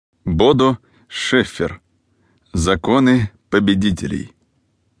Бодо, Schafer. Законы победителей.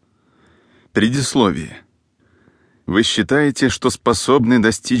 Предисловие. Вы считаете, что способны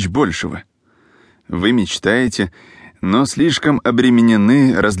достичь большего. Вы мечтаете, но слишком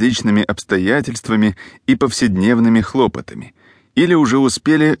обременены различными обстоятельствами и повседневными хлопотами, или уже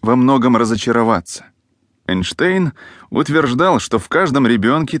успели во многом разочароваться. Эйнштейн утверждал, что в каждом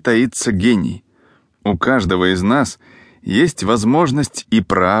ребенке таится гений. У каждого из нас есть возможность и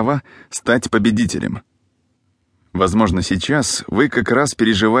право стать победителем. Возможно, сейчас вы как раз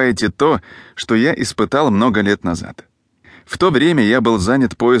переживаете то, что я испытал много лет назад. В то время я был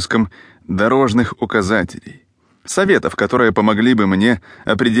занят поиском дорожных указателей, советов, которые помогли бы мне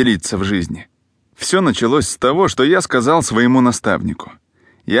определиться в жизни. Все началось с того, что я сказал своему наставнику: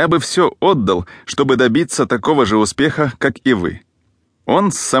 «Я бы все отдал, чтобы добиться такого же успеха, как и вы».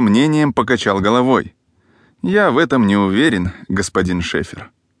 Он с сомнением покачал головой. «Я в этом не уверен, господин Шефер».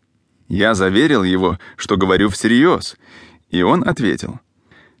 Я заверил его, что говорю всерьез, и он ответил: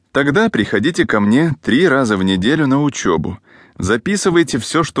 «Тогда приходите ко мне 3 раза в неделю на учебу, записывайте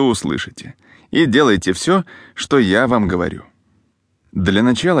все, что услышите, и делайте все, что я вам говорю». Для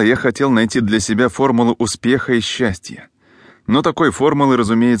начала я хотел найти для себя формулу успеха и счастья, но такой формулы,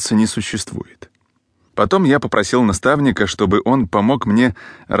 разумеется, не существует. Потом я попросил наставника, чтобы он помог мне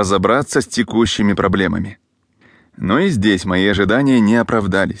разобраться с текущими проблемами. Но и здесь мои ожидания не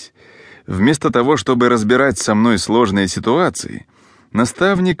оправдались. Вместо того, чтобы разбирать со мной сложные ситуации,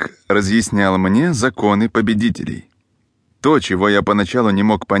 наставник разъяснял мне законы победителей. То, чего я поначалу не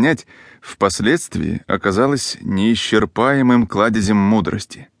мог понять, впоследствии оказалось неисчерпаемым кладезем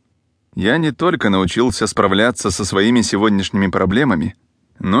мудрости. Я не только научился справляться со своими сегодняшними проблемами,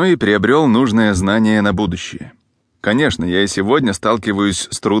 но и приобрел нужное знание на будущее. Конечно, я и сегодня сталкиваюсь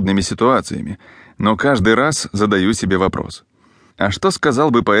с трудными ситуациями, но каждый раз задаю себе вопрос: а что сказал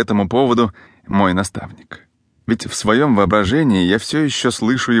бы по этому поводу мой наставник? Ведь в своем воображении я все еще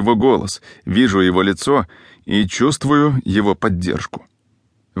слышу его голос, вижу его лицо и чувствую его поддержку.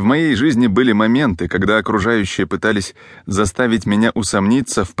 В моей жизни были моменты, когда окружающие пытались заставить меня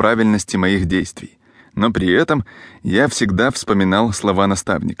усомниться в правильности моих действий, но при этом я всегда вспоминал слова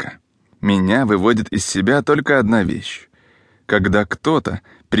наставника. Меня выводит из себя только одна вещь: когда кто-то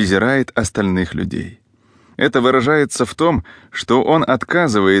презирает остальных людей. Это выражается в том, что он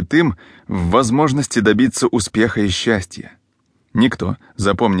отказывает им в возможности добиться успеха и счастья. Никто,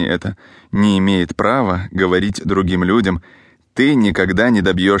 запомни это, не имеет права говорить другим людям: «Ты никогда не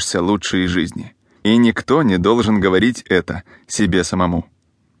добьешься лучшей жизни». И никто не должен говорить это себе самому.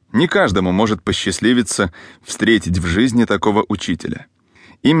 Не каждому может посчастливиться встретить в жизни такого учителя.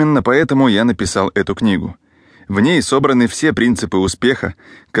 Именно поэтому я написал эту книгу. В ней собраны все принципы успеха,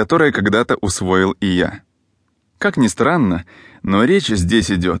 которые когда-то усвоил и я. Как ни странно, но речь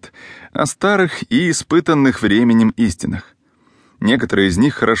здесь идет о старых и испытанных временем истинах. Некоторые из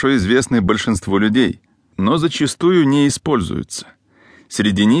них хорошо известны большинству людей, но зачастую не используются.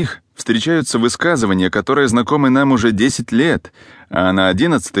 Среди них встречаются высказывания, которые знакомы нам уже 10 лет, а на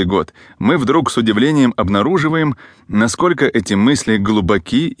 11-й год мы вдруг с удивлением обнаруживаем, насколько эти мысли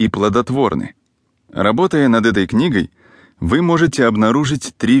глубоки и плодотворны. Работая над этой книгой, вы можете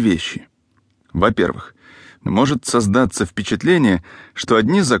обнаружить 3 вещи. Во-первых, может создаться впечатление, что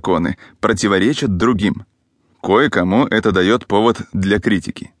одни законы противоречат другим. Кое-кому это дает повод для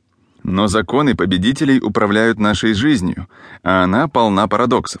критики. Но законы победителей управляют нашей жизнью, а она полна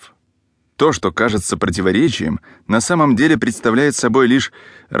парадоксов. То, что кажется противоречием, на самом деле представляет собой лишь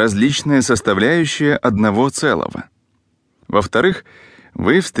различные составляющие одного целого. Во-вторых,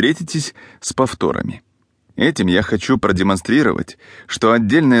 вы встретитесь с повторами. Этим я хочу продемонстрировать, что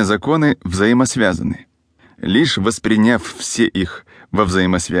отдельные законы взаимосвязаны. Лишь восприняв все их во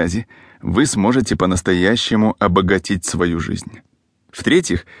взаимосвязи, вы сможете по-настоящему обогатить свою жизнь.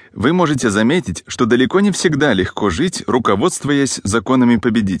 В-третьих, вы можете заметить, что далеко не всегда легко жить, руководствуясь законами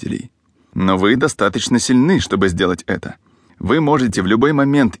победителей. Но вы достаточно сильны, чтобы сделать это. Вы можете в любой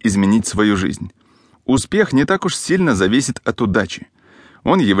момент изменить свою жизнь. Успех не так уж сильно зависит от удачи.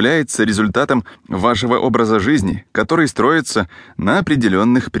 Он является результатом вашего образа жизни, который строится на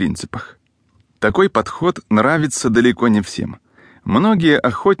определенных принципах. Такой подход нравится далеко не всем. Многие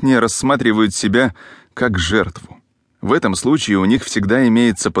охотнее рассматривают себя как жертву. В этом случае у них всегда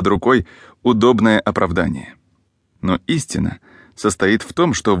имеется под рукой удобное оправдание. Но истина состоит в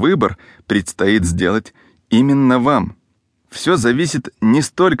том, что выбор предстоит сделать именно вам. Все зависит не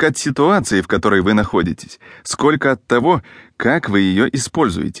столько от ситуации, в которой вы находитесь, сколько от того, как вы ее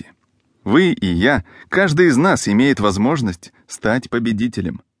используете. Вы и я, каждый из нас имеет возможность стать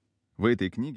победителем. В этой книге